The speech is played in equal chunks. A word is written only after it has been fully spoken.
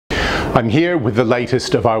I'm here with the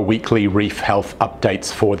latest of our weekly reef health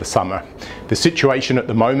updates for the summer. The situation at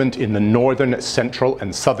the moment in the northern, central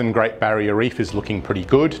and southern Great Barrier Reef is looking pretty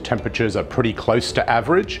good. Temperatures are pretty close to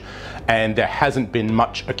average and there hasn't been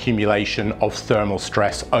much accumulation of thermal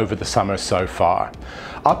stress over the summer so far.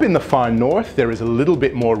 Up in the far north there is a little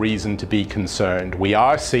bit more reason to be concerned. We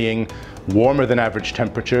are seeing warmer than average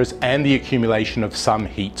temperatures and the accumulation of some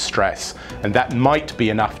heat stress, and that might be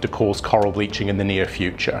enough to cause coral bleaching in the near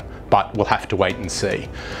future, but we'll have to wait and see.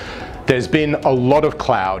 There's been a lot of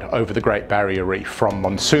cloud over the Great Barrier Reef from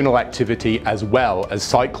monsoonal activity as well as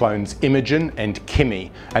cyclones Imogen and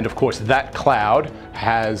Kimi, and of course that cloud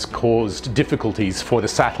has caused difficulties for the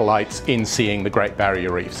satellites in seeing the Great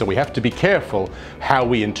Barrier Reef, so we have to be careful how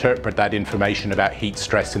we interpret that information about heat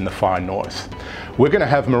stress in the far north. We're going to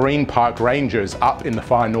have marine park rangers up in the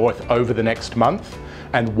far north over the next month,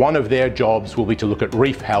 and one of their jobs will be to look at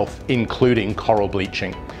reef health, including coral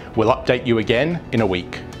bleaching. We'll update you again in a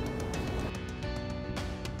week.